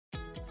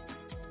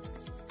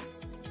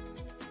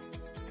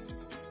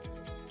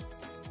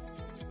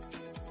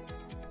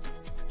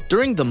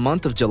During the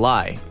month of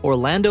July,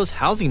 Orlando's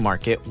housing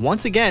market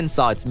once again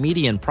saw its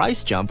median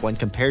price jump when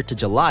compared to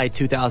July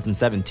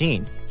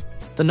 2017.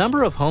 The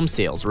number of home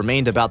sales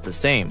remained about the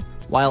same,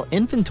 while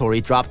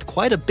inventory dropped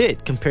quite a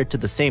bit compared to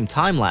the same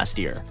time last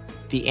year.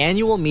 The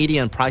annual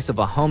median price of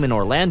a home in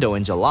Orlando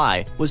in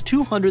July was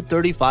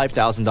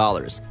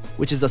 $235,000,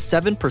 which is a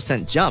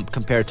 7% jump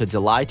compared to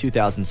July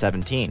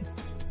 2017.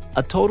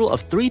 A total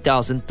of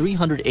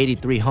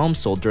 3,383 homes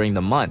sold during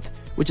the month,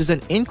 which is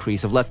an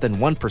increase of less than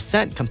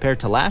 1% compared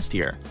to last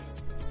year.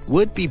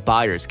 Would-be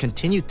buyers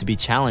continued to be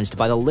challenged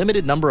by the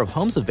limited number of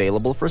homes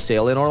available for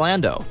sale in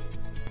Orlando.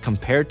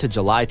 Compared to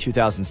July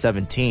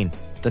 2017,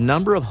 the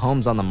number of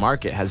homes on the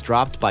market has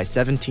dropped by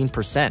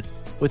 17%,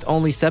 with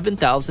only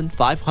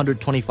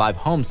 7,525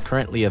 homes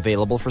currently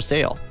available for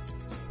sale.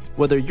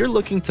 Whether you're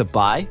looking to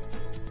buy,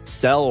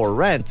 sell, or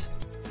rent,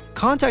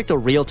 contact a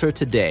realtor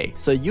today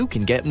so you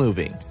can get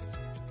moving.